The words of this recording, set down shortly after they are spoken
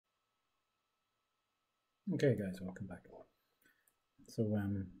Okay guys, welcome back. So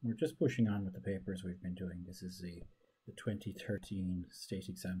we're just pushing on with the papers we've been doing. This is the 2013 State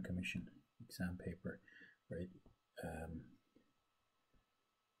Exam Commission exam paper, right?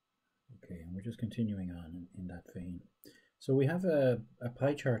 Okay, and we're just continuing on in that vein. So we have a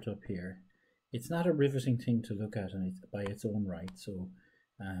pie chart up here. It's not a riveting thing to look at by its own right, so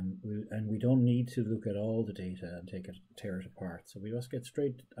we don't need to look at all the data and tear it apart. So we just get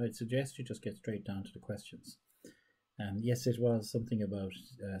straight, I'd suggest you just get straight down to the questions. Yes, it was something about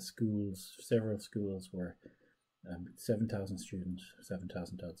schools, several schools were 7,000 students,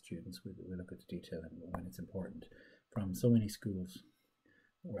 7,000 odd students. We look at the detail when it's important. From so many schools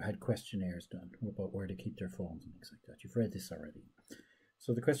had questionnaires done about where to keep their phones and things like that. You've read this already.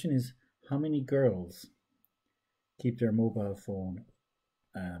 So the question is, how many girls keep their mobile phone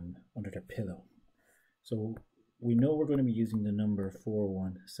under their pillow? So we know we're going to be using the number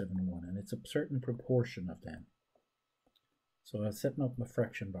 4171, and it's a certain proportion of them. So I'm setting up my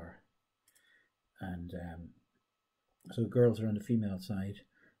fraction bar, and so girls are on the female side.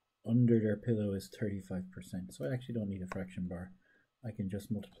 Under their pillow is 35%. So I actually don't need a fraction bar. I can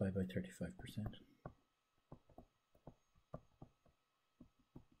just multiply by 35%.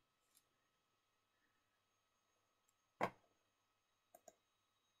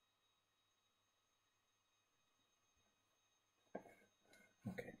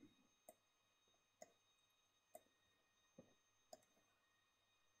 Okay.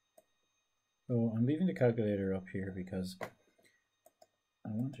 So I'm leaving the calculator up here because I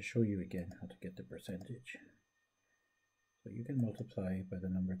want to show you again how to get the percentage. So you can multiply by the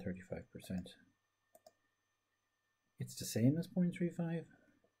number 35%. It's the same as 0.35,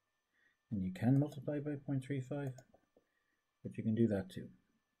 and you can multiply by 0.35, but you can do that too.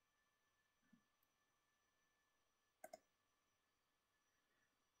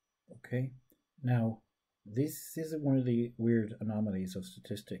 Okay, now this is one of the weird anomalies of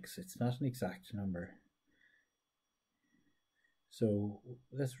statistics. It's not an exact number. So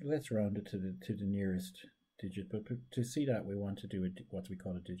let's round it to the nearest digit, but to see that we want to do what we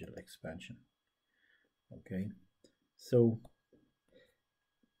call a digital expansion. Okay, so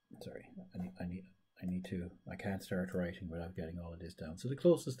sorry, I can't start writing without getting all of this down. So the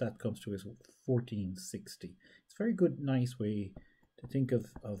closest that comes to is 1460. It's a very good, nice way to think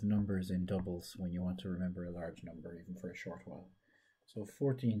of numbers in doubles when you want to remember a large number, even for a short while. So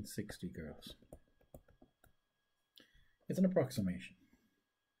 1460 girls. It's an approximation.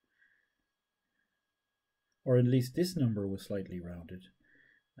 Or at least this number was slightly rounded,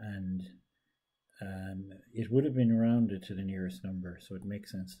 and it would have been rounded to the nearest number, so it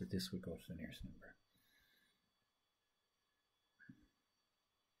makes sense that this would go to the nearest number.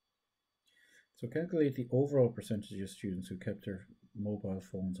 So calculate the overall percentage of students who kept their mobile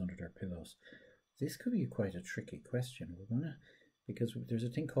phones under their pillows. This could be quite a tricky question. Because there's a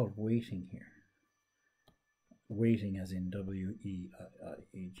thing called weighting here. Weighting as in W-E-I-G-H-T,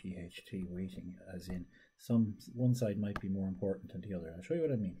 weighting as in one side might be more important than the other. I'll show you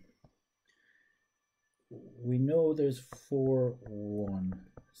what I mean. We know there's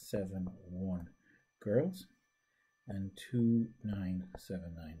 4171 girls and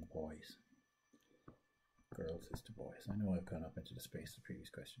 2979 boys. Girls is to boys. I know I've gone up into the space the previous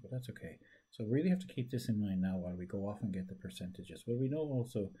question, but that's okay. So we really have to keep this in mind now while we go off and get the percentages. Well, we know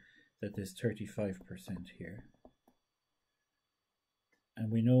also that there's 35% here. And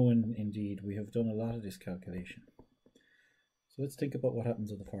we know indeed we have done a lot of this calculation. So let's think about what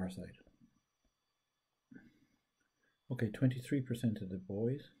happens on the far side. Okay, 23% of the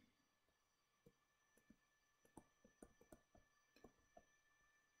boys.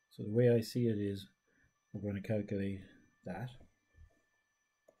 So the way I see it is we're going to calculate that.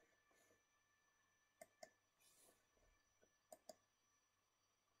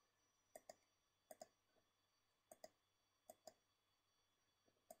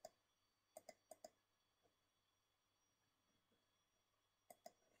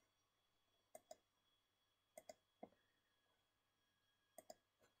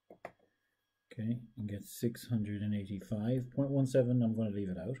 Okay, and get 685.17. I'm going to leave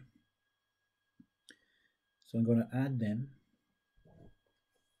it out. So I'm going to add them.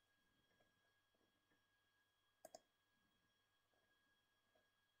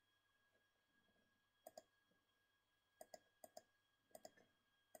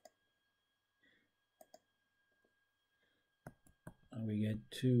 And we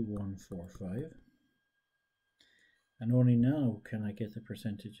get 2145. And only now can I get the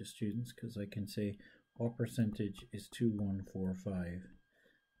percentage of students, because I can say what percentage is 2145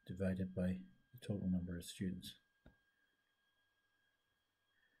 divided by the total number of students,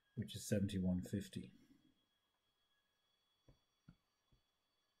 which is 7150.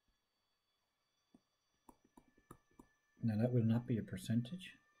 Now that will not be a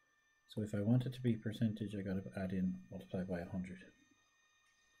percentage. So if I want it to be percentage, I got to add in multiply by 100.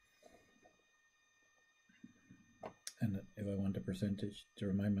 And if I want a percentage, to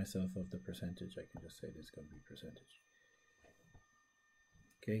remind myself of the percentage, I can just say this is going to be percentage.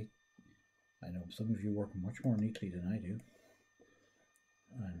 Okay, I know some of you work much more neatly than I do,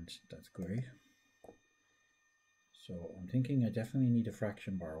 and that's great. So I'm thinking I definitely need a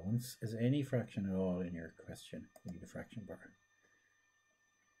fraction bar. Once is any fraction at all in your question, you need a fraction bar.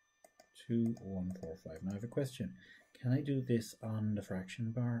 2, 1, 4, 5. Now I have a question. Can I do this on the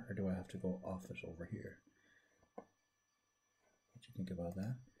fraction bar, or do I have to go off it over here? What do you think about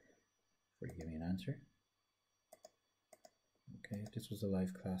that? Before you give me an answer. Okay, if this was a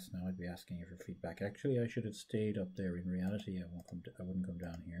live class now, I'd be asking you for feedback. Actually, I should have stayed up there. In reality, I wouldn't come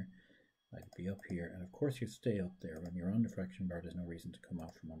down here. I'd be up here, and of course you stay up there. When you're on the fraction bar, there's no reason to come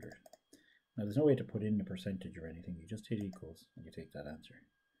out from under it. Now there's no way to put in the percentage or anything. You just hit equals and you take that answer.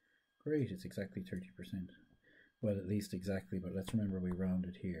 Great, it's exactly 30%. Well, at least exactly, but let's remember we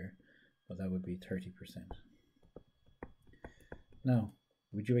rounded here, but that would be 30%. Now,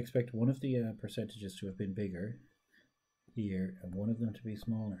 would you expect one of the percentages to have been bigger here and one of them to be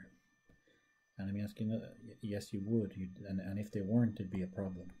smaller? And I'm asking, yes you would, and if they weren't, it'd be a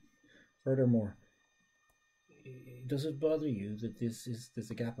problem. Furthermore, does it bother you that there's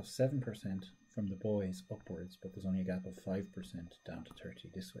a gap of 7% from the boys upwards, but there's only a gap of 5% down to 30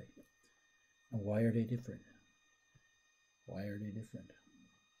 this way? And why are they different? Why are they different?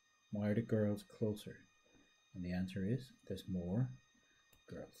 Why are the girls closer? And the answer is there's more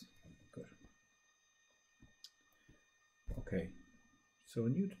girls. Good. Okay, so a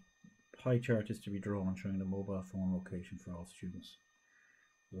new pie chart is to be drawn showing the mobile phone location for all students.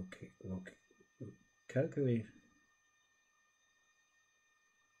 Calculate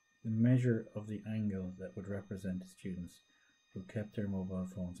the measure of the angle that would represent students who kept their mobile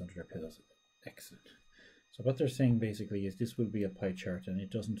phones under their pillows. Excellent. So what they're saying basically is this will be a pie chart and it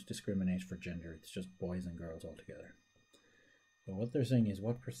doesn't discriminate for gender, it's just boys and girls all together. So what they're saying is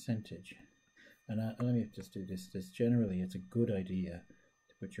what percentage, and let me just do this, generally it's a good idea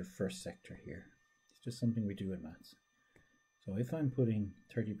to put your first sector here. It's just something we do in maths. So if I'm putting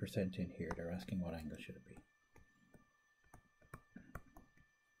 30% in here, they're asking what angle should it be.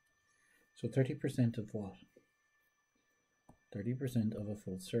 So 30% of what? 30% of a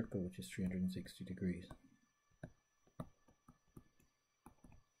full circle, which is 360 degrees.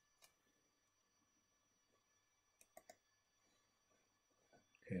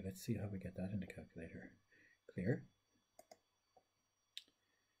 Okay, let's see how we get that in the calculator. Clear?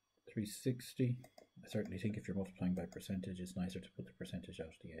 360. I certainly think if you're multiplying by percentage, it's nicer to put the percentage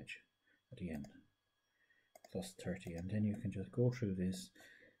out the edge at the end. Plus 30, and then you can just go through this,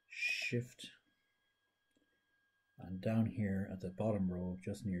 shift, and down here at the bottom row,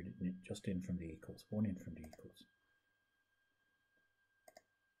 just in from the equals, 1 in from the equals.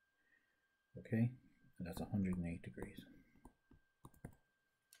 Okay, and that's 108 degrees.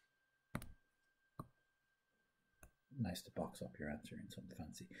 Nice to box up your answer in something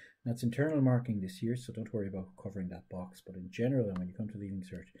fancy. That's internal marking this year, so don't worry about covering that box, but in general, and when you come to leaving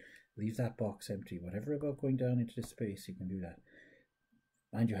cert, leave that box empty. Whatever about going down into this space, you can do that.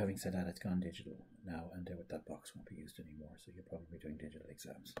 Mind you, having said that, it's gone digital now, and that box won't be used anymore, so you'll probably be doing digital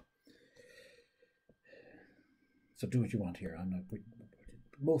exams. So do what you want here.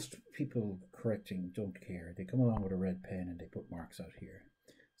 Most people correcting don't care. They come along with a red pen and they put marks out here.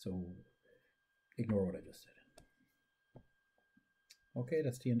 So ignore what I just said. Okay,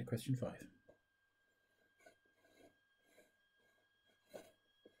 that's the end of question 5.